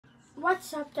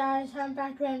What's up, guys? I'm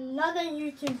back with another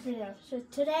YouTube video. So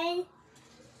today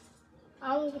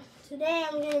I'm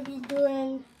gonna be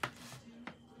doing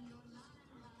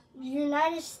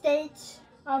United States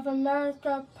of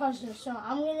America puzzle. So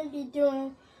I'm gonna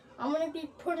be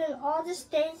putting all the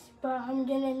states, but I'm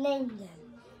gonna name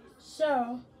them.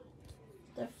 So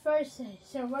the first thing.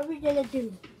 So what we're gonna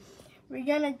do? We're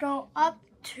gonna go up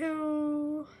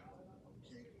to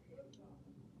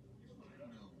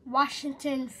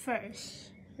Washington first.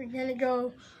 We're gonna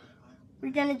go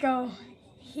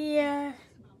here,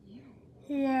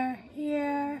 here,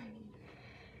 here,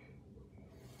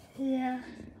 here,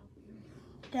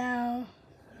 down,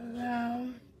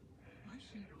 around,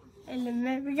 in the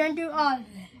middle. We're gonna do all of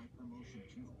it.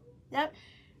 Yep.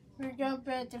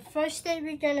 But the first state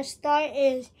we're gonna start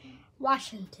is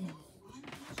Washington.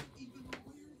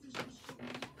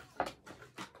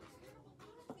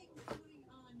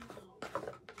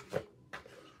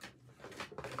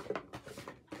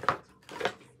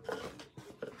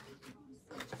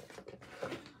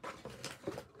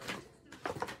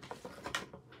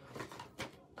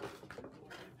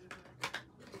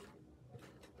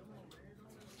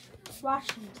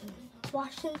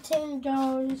 Washington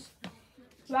goes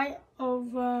right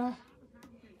over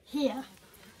here.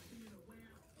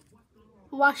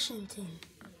 Washington.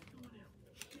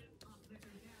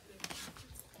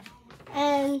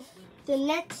 And the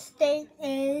next state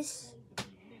is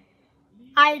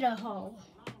Idaho.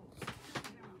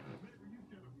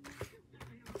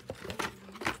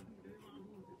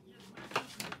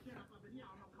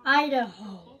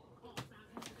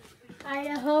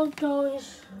 Idaho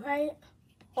goes right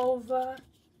over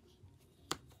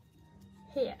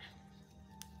here.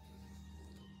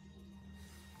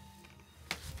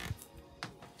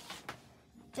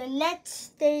 The next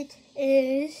state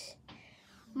is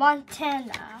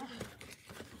Montana.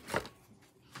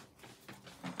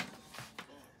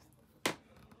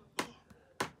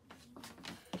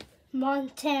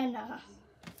 Montana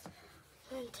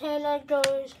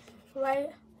goes right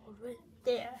over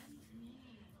there.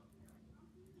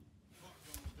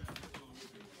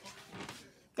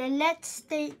 The next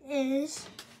state is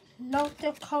North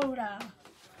Dakota.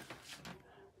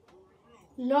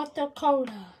 North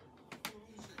Dakota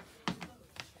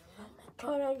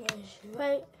goes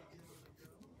right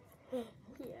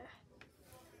here.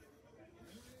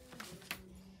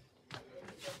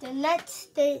 The next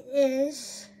state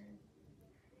is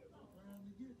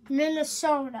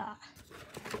Minnesota.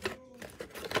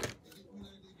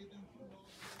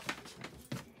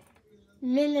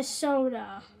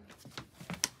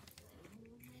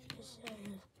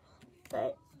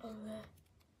 Right over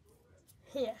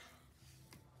here.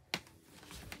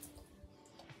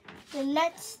 The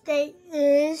next state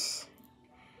is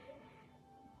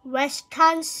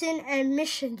Wisconsin and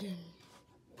Michigan.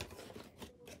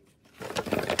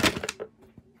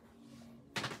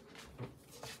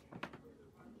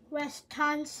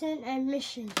 Wisconsin and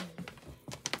Michigan.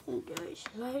 It goes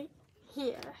right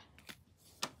here.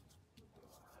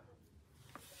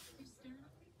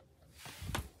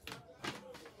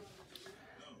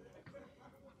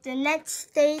 The next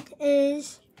state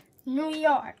is New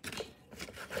York.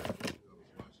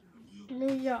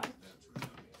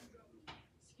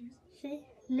 See?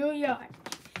 New York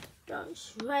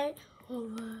goes right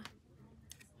over .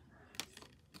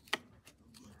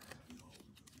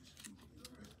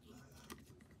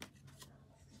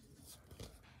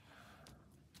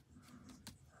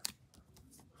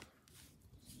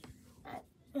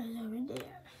 Over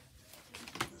there.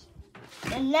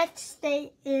 The next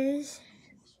state is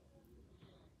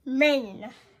Maine.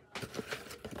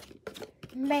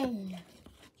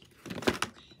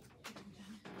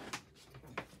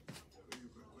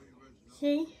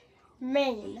 See?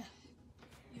 Maine.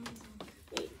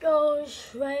 It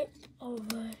goes right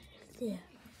over there.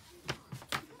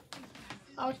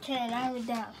 Okay, now we're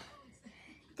down.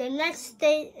 The next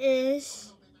state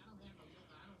is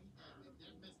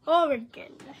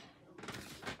Oregon.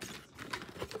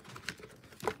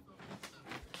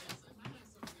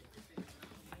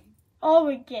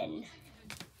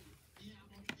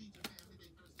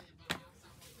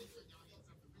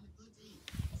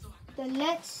 The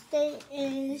next state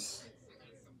is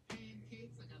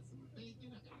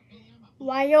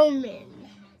Wyoming.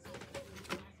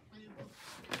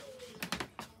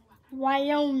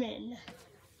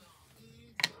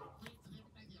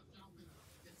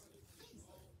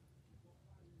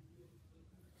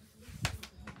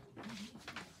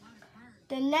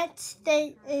 The next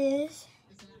state is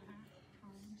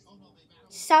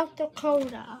South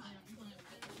Dakota.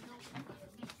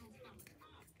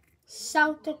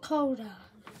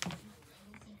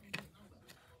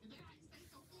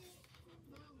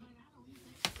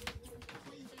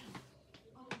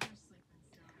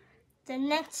 The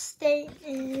next state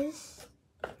is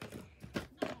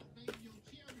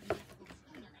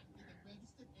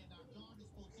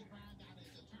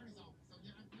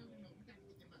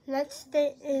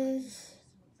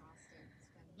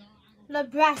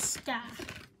Nebraska.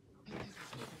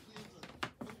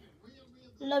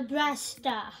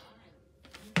 Nebraska.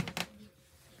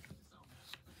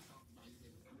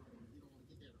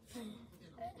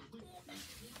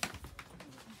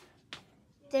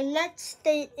 The next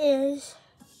state is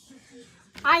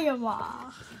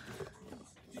Iowa.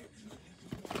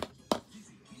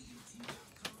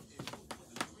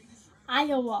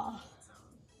 Iowa.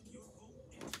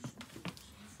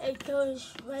 It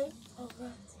goes right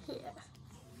over here.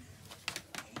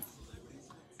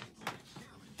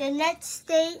 The next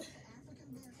state,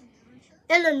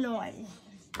 Illinois.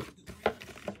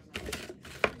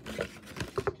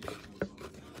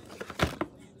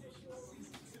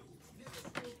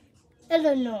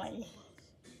 Illinois.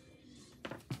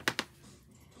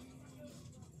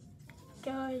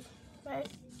 Goes right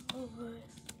over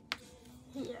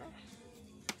here.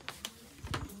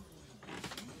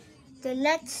 The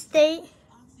next state,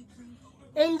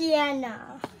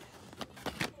 Indiana.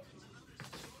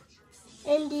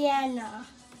 Indiana.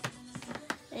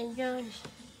 It goes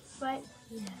right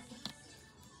here.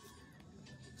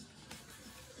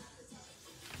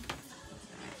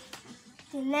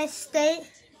 The next state,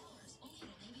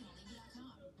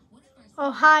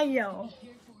 Ohio.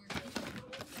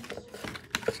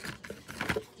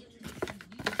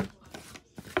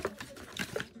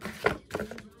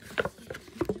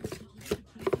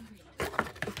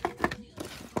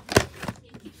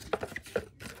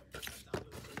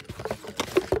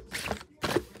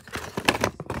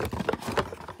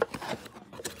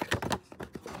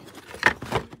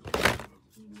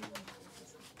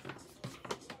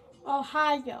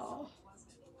 Ohio.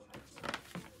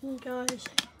 It goes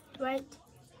right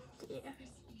there.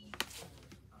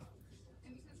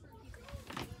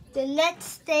 The next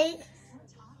state,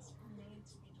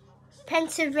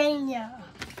 Pennsylvania.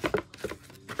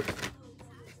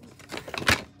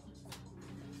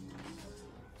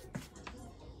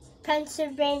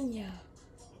 Pennsylvania.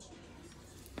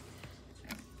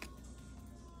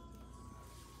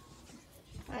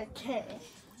 Okay.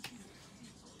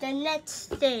 The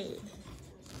next state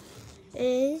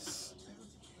is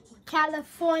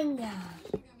California.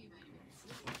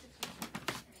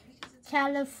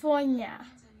 California.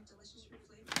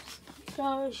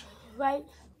 Goes right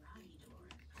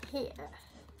here.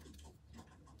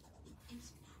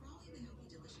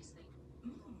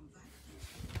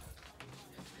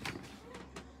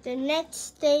 The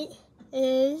next state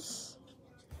is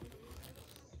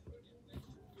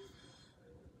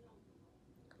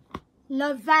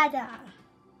Nevada.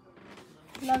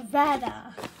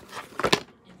 Nevada.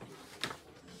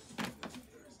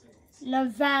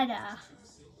 Nevada.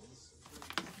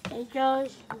 It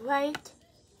goes right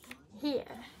here.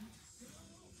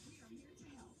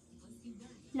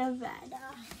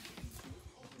 Nevada.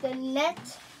 The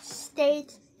next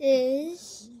state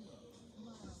is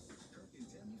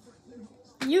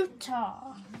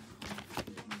Utah.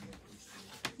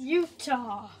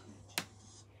 Utah.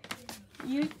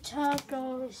 Utah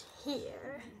goes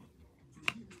here.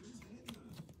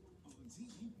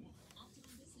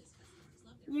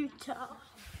 Utah.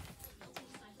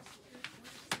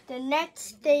 The next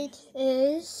state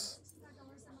is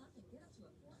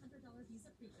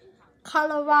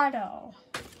Colorado.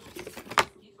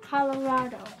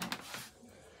 Colorado.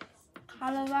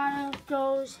 Colorado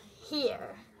goes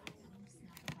here.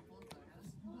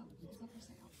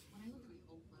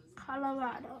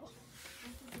 Colorado.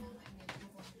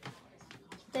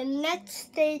 The next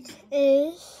state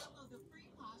is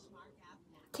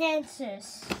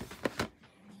Kansas.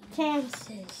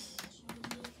 Kansas.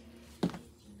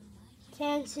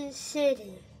 Kansas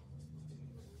City.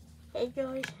 It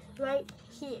goes right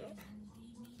here.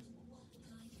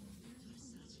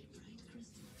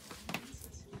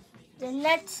 The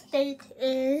next state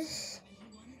is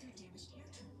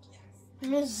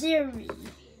Missouri.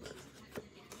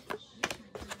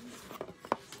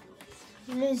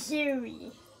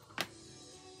 Missouri.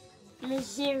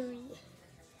 Missouri.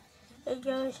 It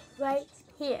goes right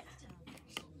here.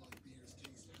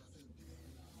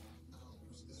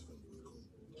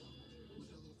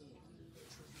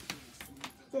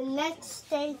 The next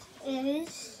state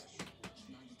is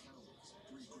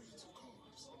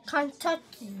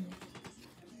Kentucky.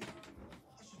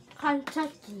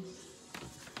 Kentucky.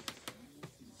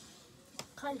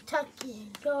 Kentucky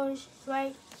goes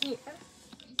right here.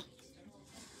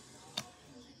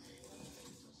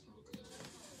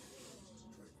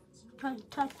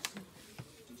 Kentucky.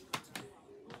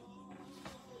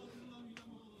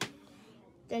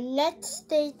 The next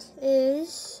state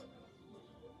is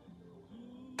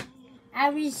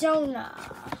Arizona.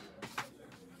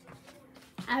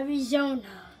 Arizona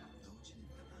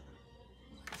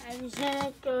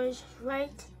goes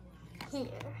right here.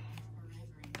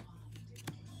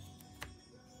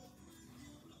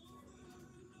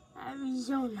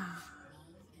 Arizona.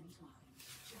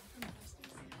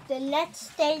 The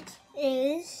next state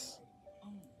is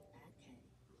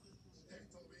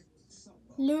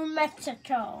New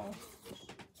Mexico.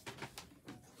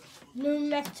 New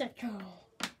Mexico.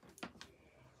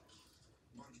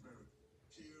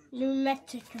 New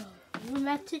Mexico. New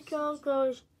Mexico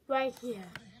goes right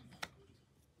here.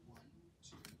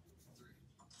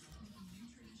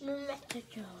 New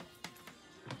Mexico.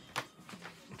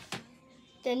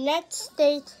 The next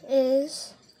state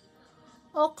is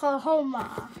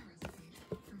Oklahoma.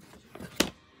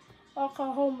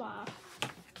 Oklahoma.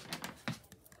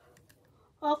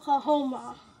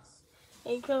 Oklahoma.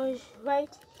 It goes right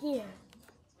here.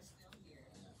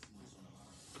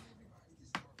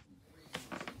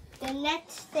 The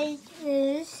next state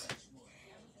is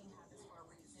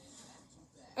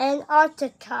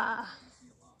Antarctica.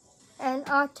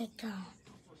 Antarctica.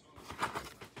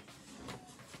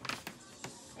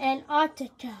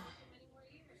 Antarctica.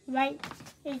 Right,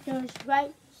 it goes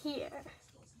right here.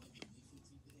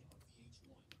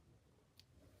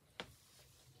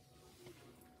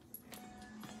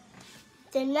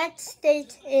 The next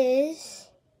state is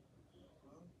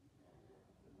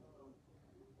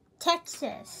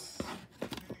Texas.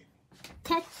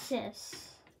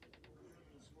 Texas.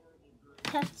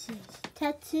 Texas.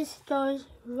 Texas goes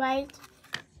right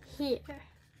here.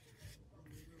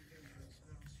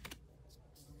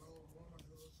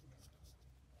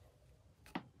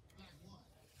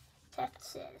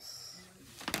 Texas.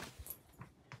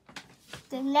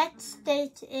 The next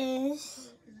state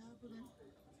is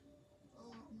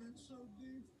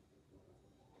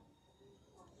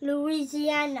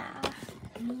Louisiana.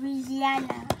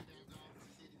 Louisiana.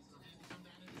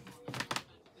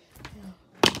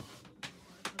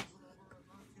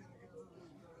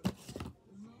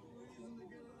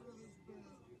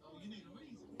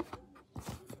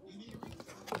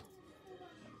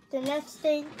 The next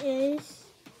state is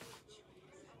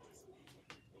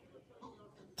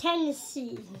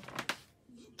Tennessee.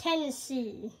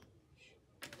 Tennessee.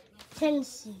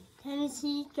 Tennessee.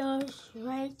 Tennessee goes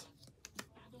right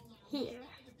here.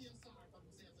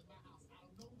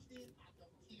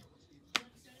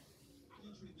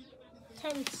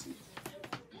 Tennessee.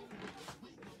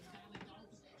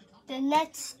 The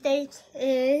next state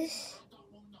is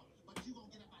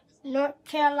North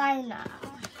Carolina.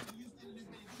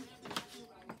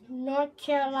 North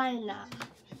Carolina.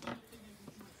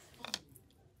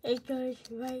 It goes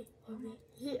right over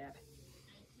here.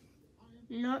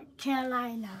 North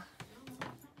Carolina.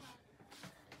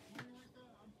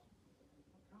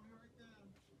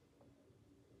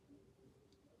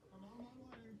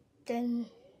 Then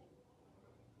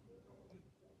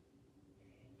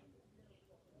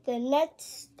the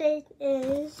next state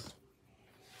is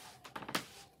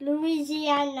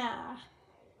Louisiana.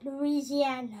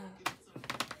 Louisiana.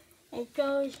 It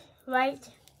goes right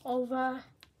over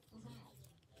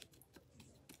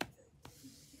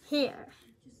here.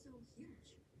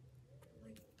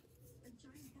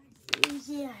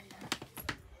 Louisiana.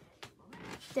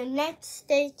 The next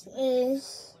state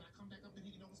is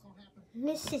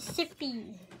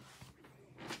Mississippi.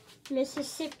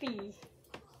 Mississippi.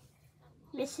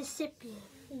 Mississippi.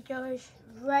 It goes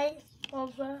right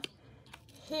over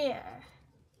here.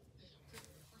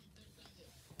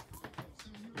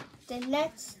 The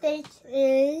next state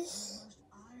is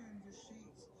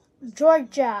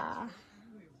Georgia.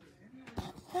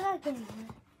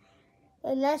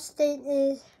 The next state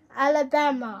is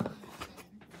Alabama.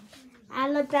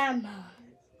 Alabama.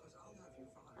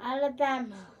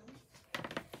 Alabama.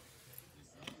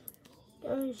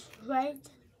 Goes right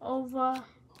over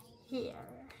here.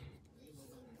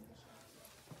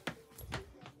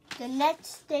 The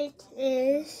next state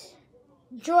is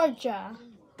Georgia.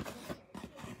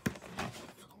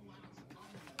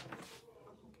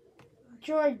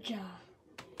 Georgia.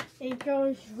 It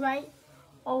goes right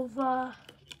over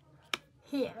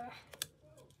here.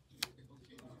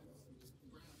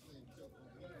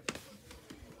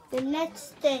 The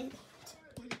next state,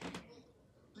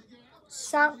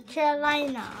 South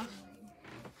Carolina.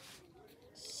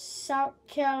 South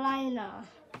Carolina.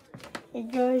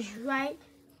 It goes right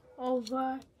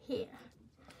over here.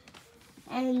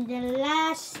 And the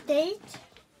last state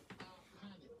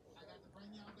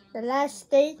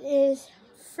is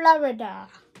Florida.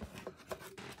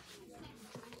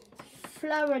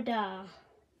 Florida.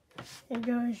 It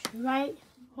goes right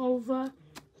over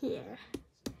here.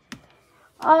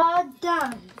 All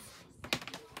done.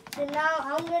 So now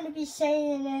I'm going to be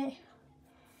saying it.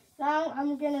 Now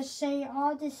I'm going to say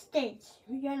all the states.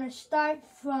 We're going to start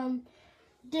from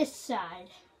this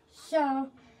side. So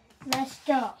let's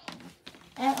go.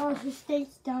 And also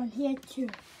states down here too.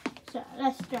 So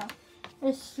let's go.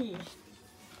 Let's see.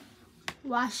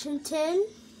 Washington,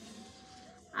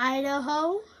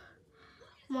 Idaho,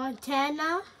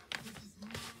 Montana,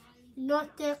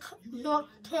 North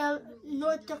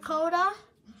Dakota,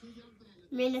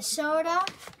 Minnesota,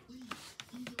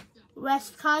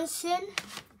 Wisconsin,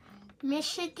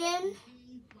 Michigan,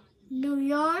 New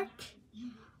York,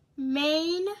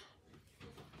 Maine,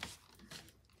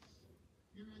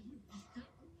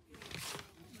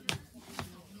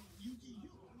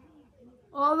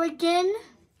 Oregon,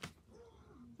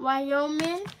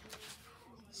 Wyoming,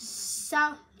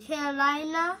 South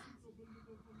Carolina,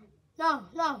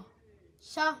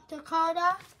 South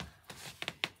Dakota,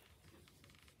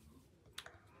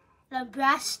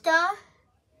 Nebraska,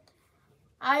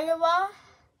 Iowa,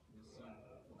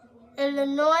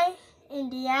 Illinois,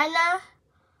 Indiana,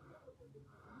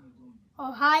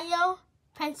 Ohio,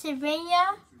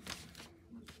 Pennsylvania,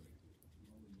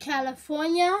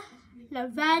 California,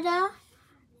 Nevada,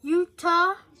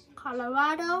 Utah,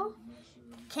 Colorado,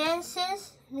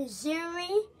 Kansas, Missouri,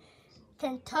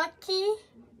 Kentucky,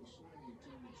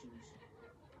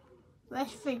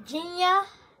 West Virginia,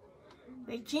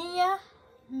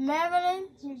 Maryland,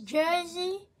 New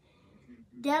Jersey,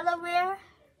 Delaware,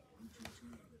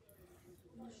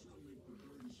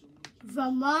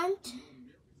 Vermont,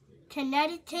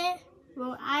 Connecticut,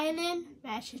 Rhode Island,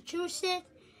 Massachusetts,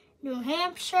 New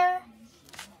Hampshire,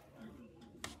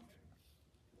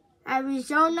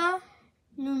 Arizona,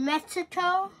 New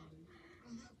Mexico,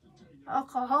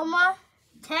 Oklahoma,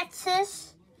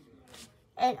 Texas,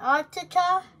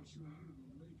 Antarctica,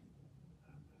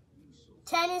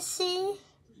 Tennessee,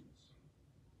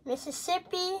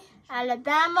 Mississippi,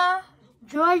 Alabama,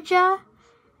 Georgia,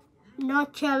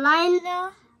 North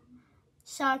Carolina,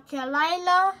 South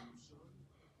Carolina,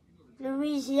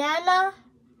 Louisiana,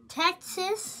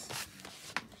 Texas,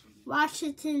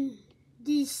 Washington,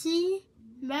 D.C.,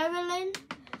 Maryland,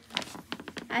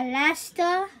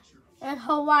 Alaska, and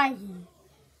Hawaii,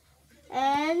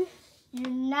 and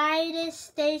United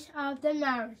States of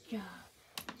America.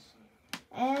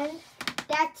 And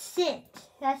that's it.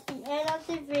 That's the end of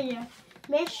the video.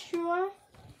 Make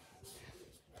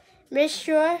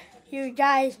sure you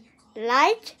guys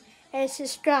like and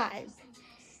subscribe.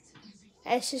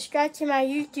 And subscribe to my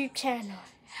YouTube channel.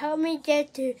 Help me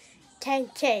get to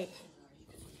 10K.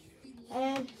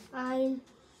 And I'm